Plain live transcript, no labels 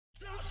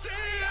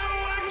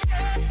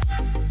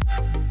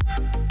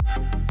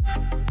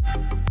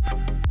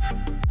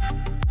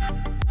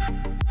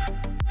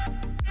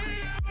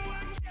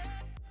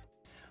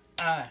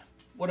Hi,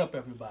 what up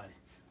everybody?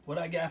 What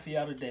I got for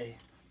y'all today,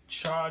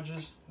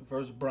 Chargers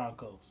versus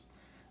Broncos.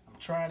 I'm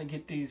trying to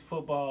get these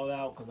football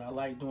out because I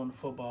like doing the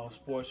football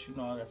sports, you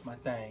know, that's my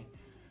thing.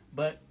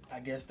 But I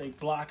guess they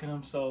blocking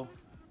them, so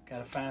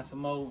gotta find some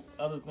more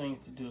other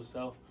things to do.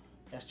 So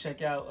let's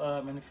check out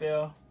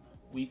NFL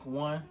Week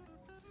 1,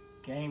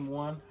 Game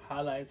 1,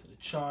 highlights of the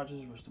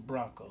Chargers versus the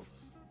Broncos.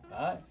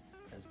 Alright,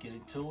 let's get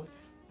into it.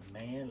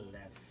 Man,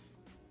 let's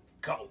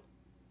go.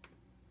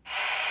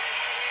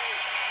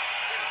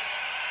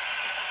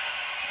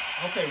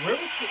 Okay,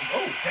 Rivers.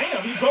 Oh,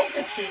 damn, he broke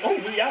that shit.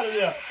 Oh, we out of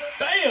there.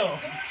 Damn.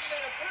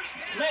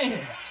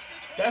 Man,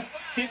 that's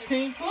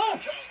 15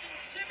 plus.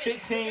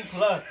 15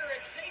 plus.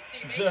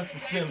 Justin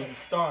Simmons, the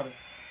starter.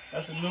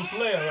 That's a new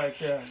player right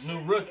there.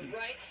 New rookie.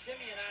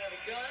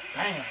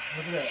 Damn,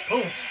 look at that.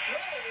 Boom.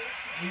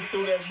 He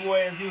threw that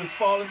boy as he was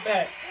falling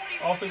back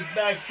off his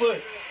back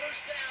foot.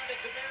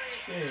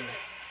 Yeah.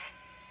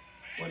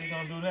 What are you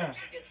going to do now?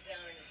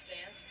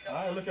 All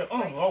right, look at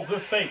oh,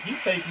 good fake. He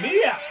faked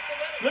me out.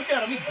 Look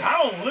at him. He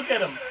gone. Look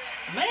at him.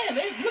 Man,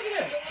 look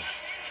at that.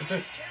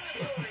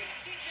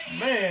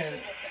 Man.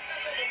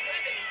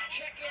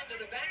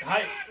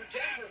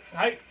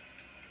 Hype.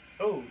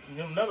 Oh,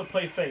 give him another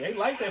play fake. They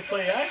like that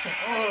play action.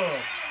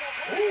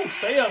 Ooh,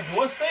 stay up,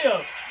 boy. Stay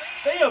up.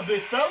 Stay up,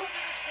 big fella.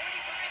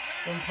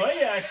 Them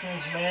play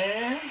actions,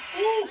 man.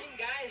 Ooh.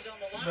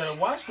 You better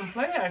watch them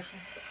play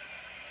actions.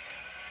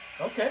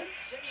 Okay.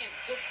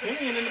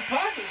 Simeon in the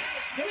pocket.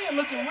 Simeon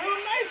looking real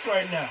nice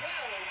right now.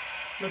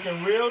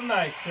 Looking real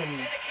nice,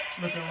 Simeon.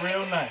 Looking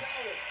real nice.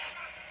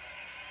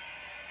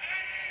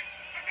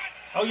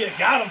 Oh, yeah,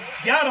 got him.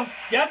 Got him.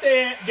 Got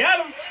that. Got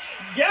him.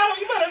 Got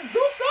him. You better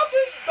do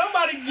something.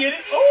 Somebody get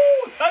it.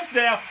 Oh,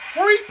 touchdown.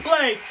 Free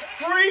play.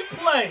 Free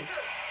play.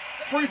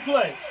 Free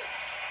play.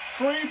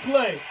 Free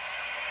play.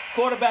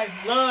 Quarterbacks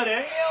love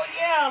that. Hell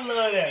yeah, I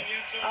love that.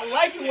 I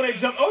like it when they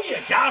jump. Oh,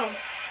 yeah, got him.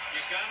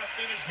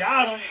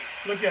 Got him.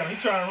 Look at him.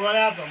 He's trying to run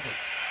after him.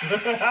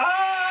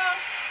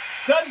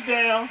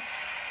 Touchdown.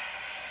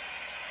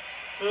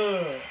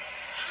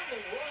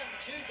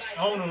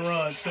 On the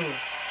run, too.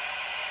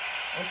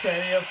 Okay,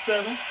 they have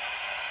 7.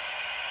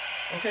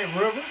 Okay,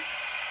 Rivers.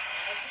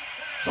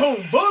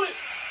 Boom. Bullet.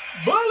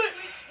 Bullet.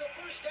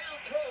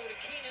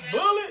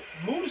 Bullet.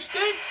 Move the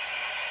sticks.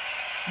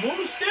 Move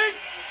the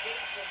sticks.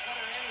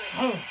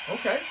 Boom.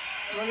 Okay.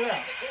 Run it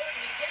out.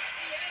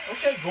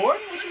 Okay,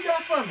 Gordon, what you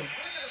got for me?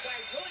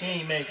 He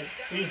ain't make it.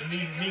 His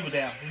knee was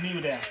down. His knee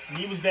was down.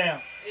 Knee was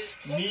down.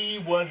 Knee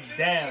was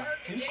down.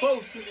 He was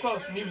close. He was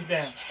close. Knee was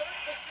down.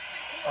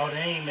 Oh,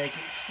 they ain't make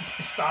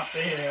it. Stop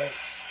there.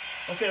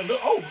 Okay, look.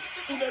 Oh,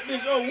 threw that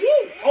bitch. Oh,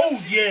 woo. Oh,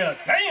 yeah.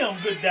 Damn,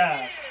 good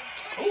dive.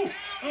 Ooh.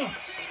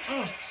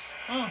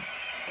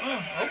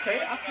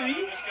 Okay, I see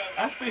you.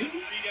 I see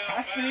you.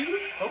 I see you.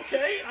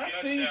 Okay, I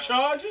see you,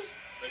 Chargers.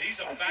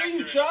 I see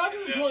you,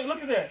 Chargers.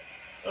 Look at that.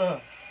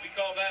 We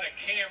call that a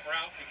cam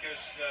route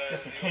because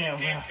that's a cam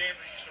route.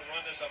 Cameron used to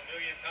run this a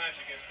million times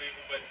against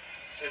people, but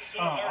it's so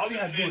hard. All he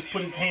had to do is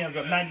put his hands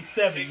up.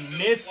 97, you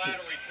missed it.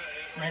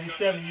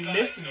 97, you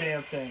missed the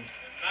damn thing.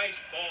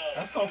 Nice ball.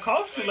 That's gonna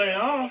cost you later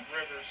on.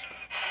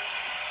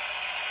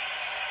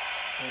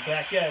 Go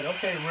back at it.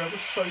 Okay, Rivers,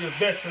 show your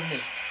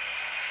veteranness.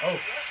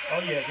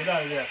 Oh yeah, get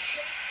out of there.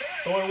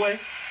 Throw it away.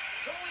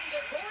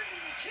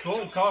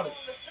 Gordon caught it.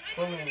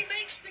 Pull him in.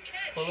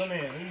 Pull him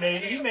in. He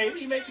made the catch.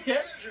 He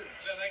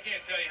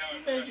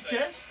made the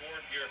catch.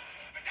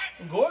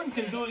 And Gordon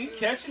can do it. He's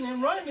catching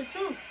and running it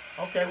too.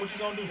 Okay, what you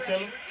gonna do,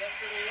 Simmons?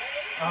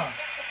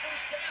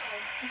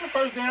 It's a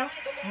first down.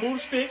 Move the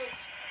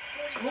sticks.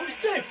 Move the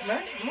sticks,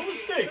 man. Move the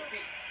sticks.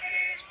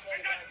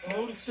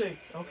 Move the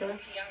sticks. Okay.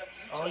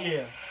 Oh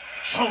yeah.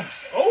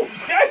 Oh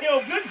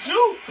damn, good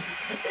juke.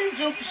 He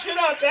juked the shit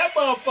out that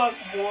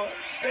motherfucker, boy.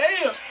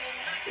 Damn.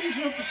 He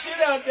juked the shit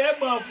out that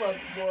motherfucker,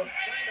 boy.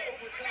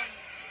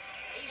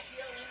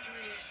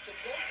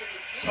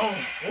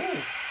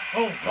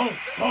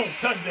 Boom,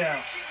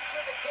 touchdown.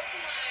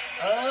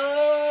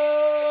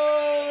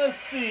 Let's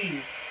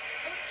see.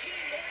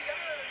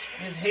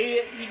 His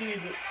head, he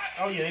needs it.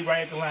 Oh yeah, they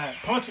right at the line.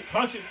 Punch it.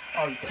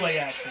 Oh, he play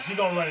action. He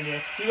gonna run it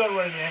in. He gonna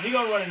run it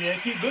in.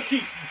 Good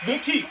keep.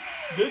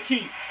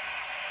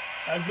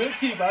 A good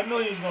keep. I know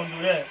he was gonna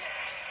do that.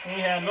 He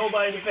ain't had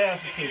nobody to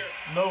pass it to.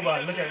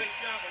 Nobody. Look at it.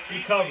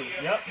 He covered.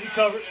 Yep, he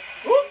covered.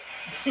 Whoop.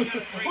 Who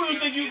do you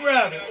think you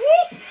grabbing?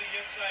 Whoop.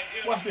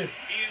 Watch this.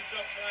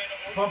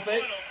 Pump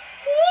fake.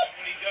 Whoop.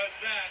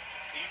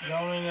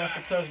 Going in there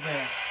for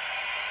touchdown.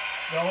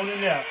 Going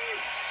in there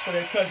for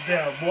that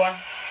touchdown, boy.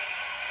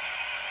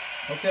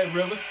 Okay,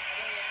 Rivers.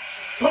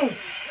 Boom.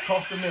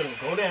 Cross the middle.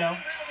 Go down.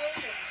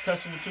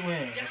 Touch him with 2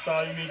 hands. That's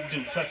all you need to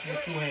do. Touch him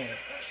with 2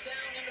 hands.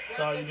 That's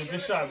all you do.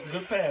 Good shot.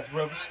 Good pass,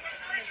 Rivers.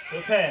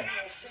 Good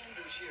pass.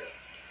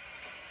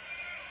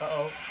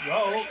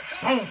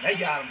 Boom. They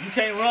got him. You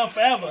can't run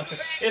forever.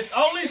 It's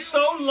only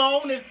so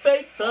long that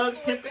fake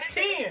thugs can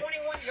pretend.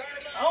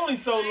 Only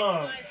so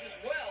long.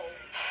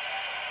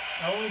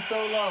 Only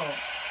so long.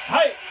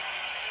 Hey.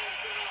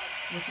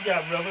 What you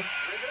got, Rivers?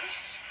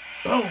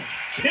 Boom.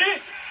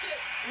 Pick.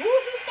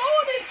 Who's he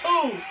throwing it to?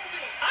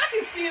 I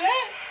can see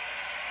that.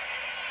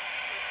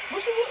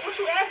 What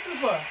you asking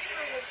for?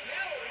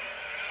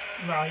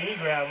 No, he ain't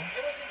grab him.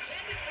 It was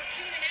intended for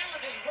Keenan Allen.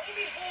 Does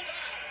Roby hold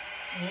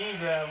on? He ain't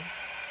grab him.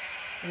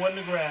 Wasn't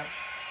a grab.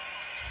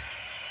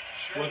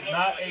 Sure Was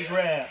not a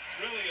grab.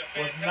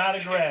 Really Was not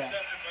a grab.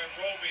 interception by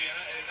Roby, and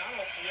I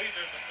don't believe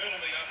there's a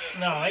penalty on this.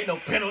 No, ain't no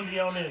penalty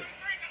on this.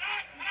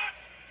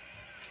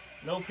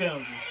 No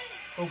penalty.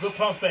 Oh, good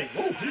pump fake.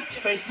 Ooh, he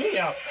faked me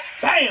out.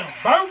 Bam!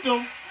 Burnt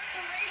him.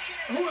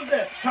 Who was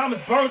that?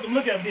 Thomas burnt him.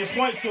 Look at him. He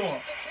point to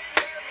him.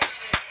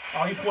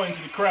 Oh, he pointing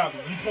to the crowd.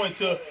 He pointing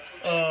to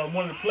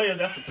one of the players.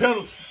 That's a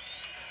penalty.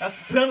 That's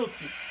a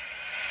penalty.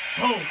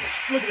 Boom.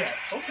 Look at that.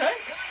 Okay.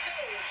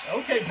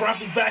 Okay,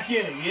 Broncos back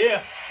in it.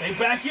 Yeah, they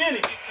back in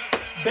it.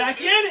 Back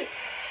in it.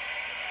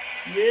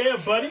 Yeah,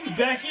 buddy.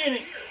 Back in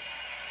it.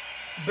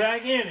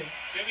 Back in it.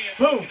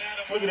 Boom.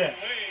 Look at that.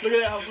 Look at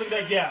that. Look at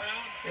that gap.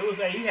 It was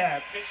he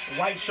had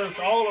white shirts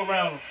all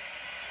around him.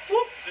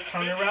 Whoop.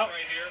 Turn it around.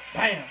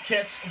 Bam.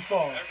 Catch and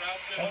fall.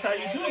 That's how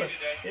you do it.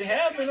 It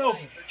has been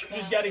open. You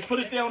just got to put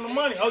it there on the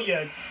money. Oh,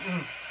 yeah.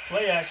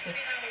 Play action.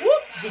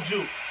 Whoop. Good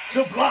juke.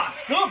 Good block.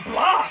 Good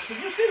block.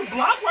 Did you see the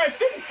block right at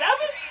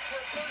 57?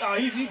 Oh,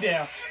 he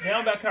down.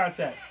 Down by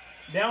contact.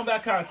 Down by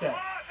contact.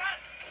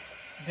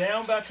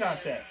 Down by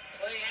contact.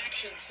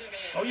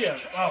 Oh, yeah.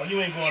 Oh,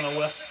 you ain't going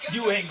nowhere.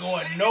 You ain't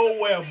going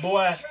nowhere,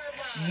 boy.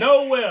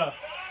 Nowhere.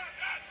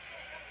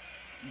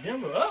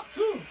 Denver up,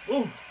 too.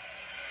 Ooh.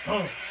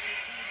 Whoop.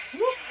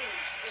 Whoop.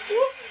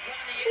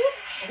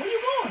 Where you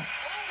going?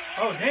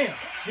 Oh, damn.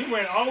 He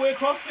ran all the way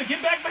across the field.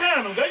 Get back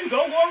behind him. There you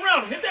go. Go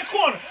around him. Hit that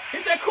corner.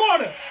 Hit that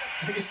corner.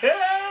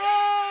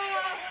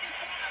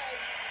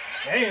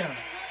 Damn.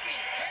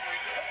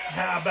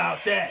 How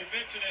about that?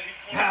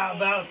 How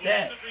about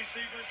that?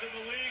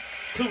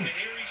 Two.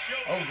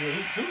 Oh, yeah.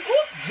 He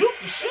juke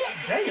the shit.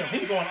 Damn.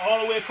 He going all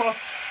the way across.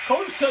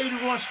 Coaches tell you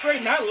to run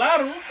straight, not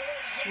lateral.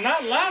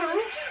 Not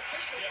lateral.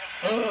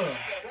 Oh,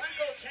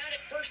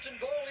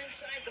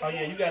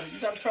 yeah. You got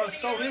to try to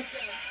score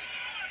this.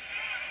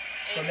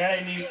 So now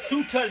they need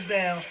 2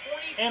 touchdowns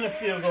and a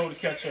field goal to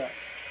catch up.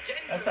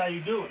 That's how you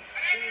do it.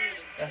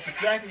 That's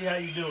exactly how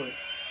you do it.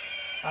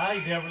 All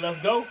right, Denver,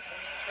 let's go.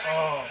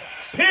 Oh,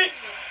 pick.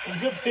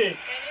 Good pick.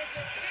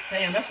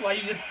 Damn, that's why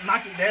you just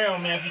knock it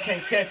down, man, if you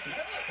can't catch it.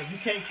 If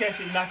you can't catch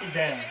it, knock it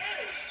down.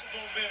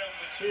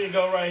 Here you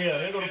go right here.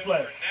 Here go the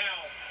play.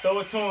 Throw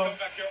it to him.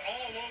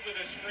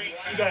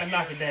 You got to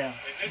knock it down.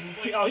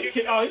 Oh,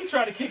 he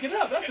tried to kick it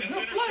up. That's a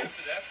good play.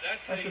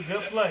 That's a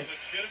good play.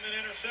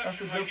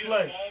 That's a good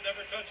play.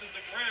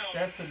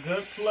 That's a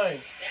good play.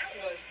 That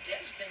was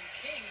Desmond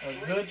King. A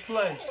good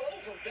play. All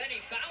over Benny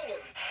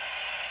Fowler.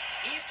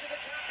 He's to the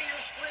top of your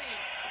screen.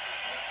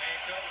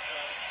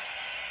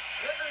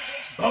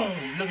 Boom.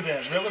 Look at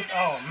that. Rivers.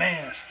 Oh,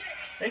 man.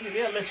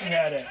 They'll let you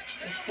have that.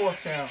 It's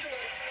 4th down.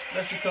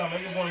 Let you come. They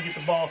just want to get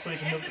the ball so they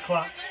can milk the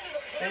clock.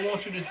 They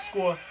want you to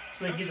score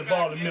so they can get the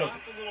ball to milk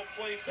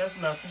it. That's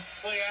nothing.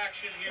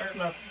 That's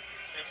nothing.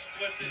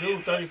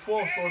 Dude,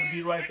 34 is supposed to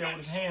be right there with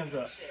his hands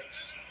up.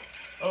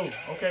 Oh,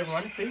 okay,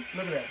 Ronnie. See?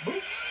 Look at that.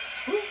 Boop.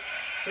 Boop.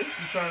 See?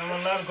 You trying to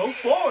run louder. Go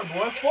forward,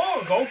 boy.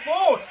 Forward. Go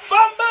forward.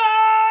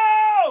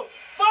 Fumble!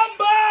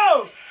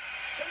 Fumble!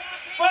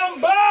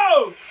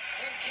 Fumble!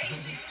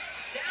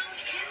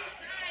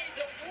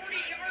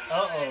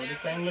 Uh-oh.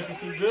 This ain't looking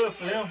too good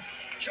for them.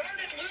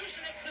 Jordan loose,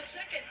 and it's the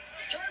second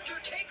Charger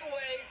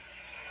takeaway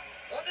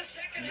of the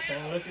second half. This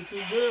ain't looking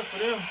too good for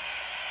them.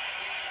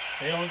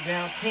 They only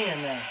down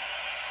 10 now.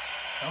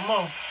 Come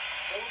on.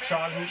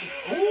 Chargers.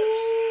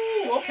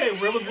 Ooh, okay,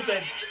 Rivers with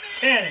that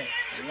cannon.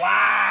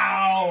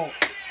 Wow.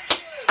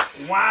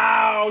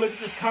 Wow, look at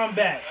this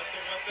comeback.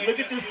 Look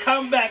at this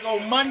comeback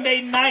on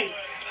Monday night.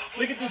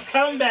 Look at this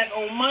comeback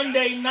on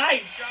Monday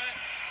night.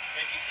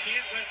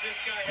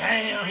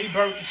 Damn, he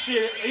burnt the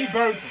shit. He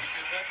burnt it.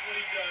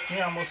 He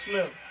almost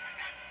slipped.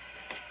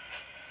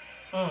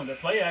 The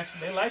play action,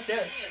 they like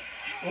that.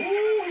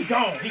 Ooh, he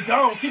gone. He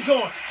gone. Keep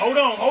going. Hold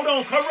on. Hold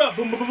on. Cover up.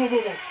 Boom, boom, boom,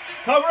 boom, boom.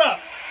 Cover up.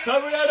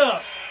 Cover that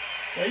up.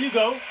 There you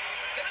go.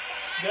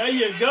 There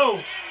you go.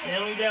 They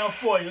only down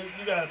 4. You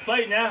got to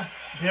play now.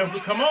 Denver,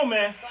 come on,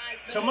 man.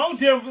 Come on,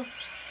 Denver.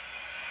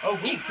 Oh,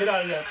 ooh, get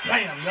out of there.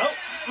 Bam.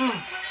 Nope.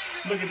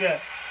 Look at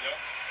that.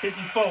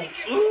 54.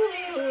 Ooh.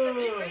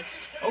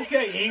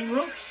 Okay,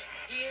 Ingram.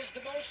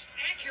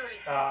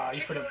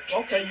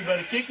 Okay, you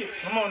better kick it.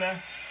 Come on now.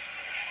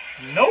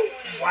 Nope.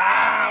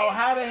 Wow.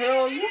 How the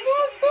hell you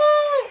missed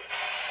that?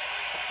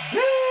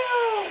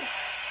 Damn.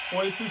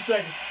 42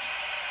 seconds.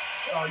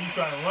 Oh, you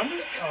trying to run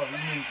this? Oh, you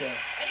need that.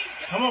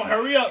 Come on,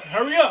 hurry up.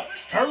 Hurry up.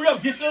 Hurry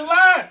up. Get to the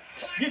line.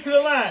 Get to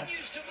the line.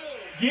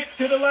 Get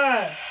to the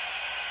line.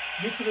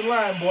 Get to the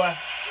line, boy.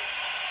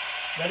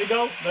 Let it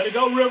go. Let it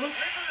go, Rivers.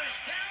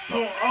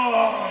 Boom.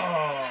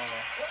 Oh.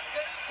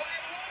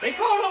 They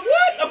called up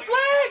what? A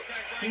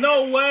flag?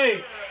 No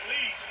way.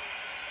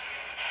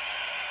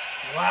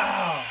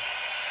 Wow.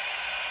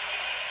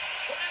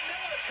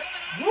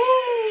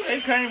 Woo. They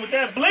came with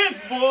that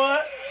blitz, boy.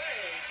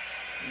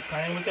 They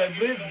came with that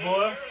blitz,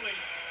 boy.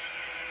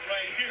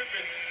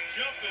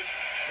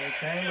 They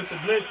came with the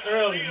blitz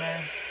early,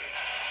 man.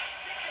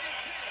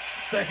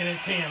 Second and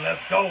 10.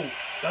 Let's go.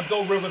 Let's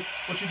go, Rivers.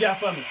 What you got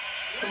for me?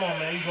 Come on,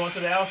 man. You going to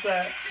the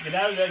outside. Get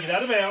out of there. Get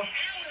out of bounds.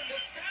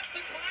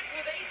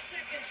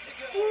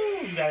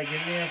 Ooh, you got to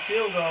get in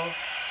field goal.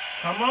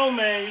 Come on,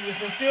 man. You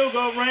was in field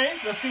goal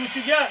range. Let's see what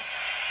you got.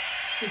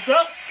 It's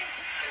up.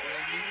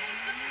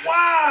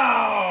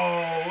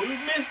 Wow. You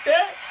missed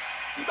that.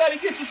 You better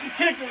get you some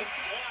kickers.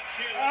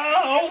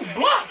 Oh, it was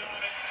blocked.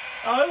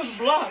 Oh, it was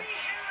blocked.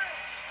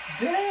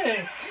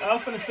 Dang. I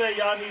was going to say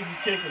y'all need some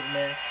kickers,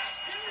 man.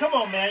 Come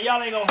on, man.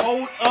 Y'all ain't going to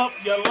hold up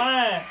your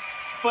line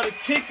for the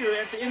kicker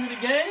at the end of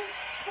the game?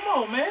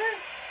 Come on, man.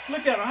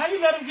 Look at him. How you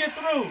let him get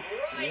through?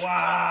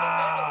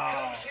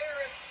 Wow.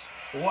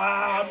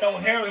 Wow. No,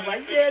 Harris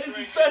like, yeah, this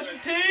is special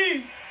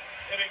teams.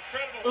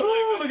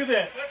 Ooh, look at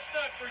that. Let's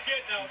not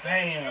forget now.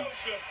 Damn.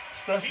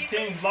 Special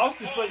teams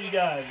lost it for you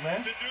guys,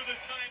 man.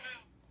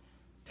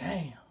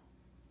 Damn.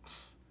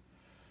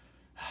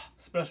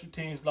 Special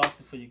teams lost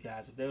it for you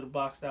guys. If they would have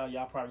boxed out,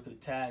 y'all probably could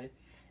have tied it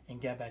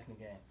and got back in the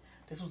game.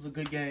 This was a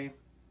good game.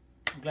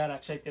 I'm glad I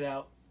checked it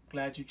out.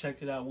 Glad you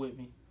checked it out with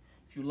me.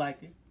 If you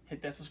liked it,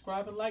 hit that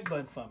subscribe and like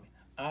button for me.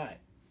 All right.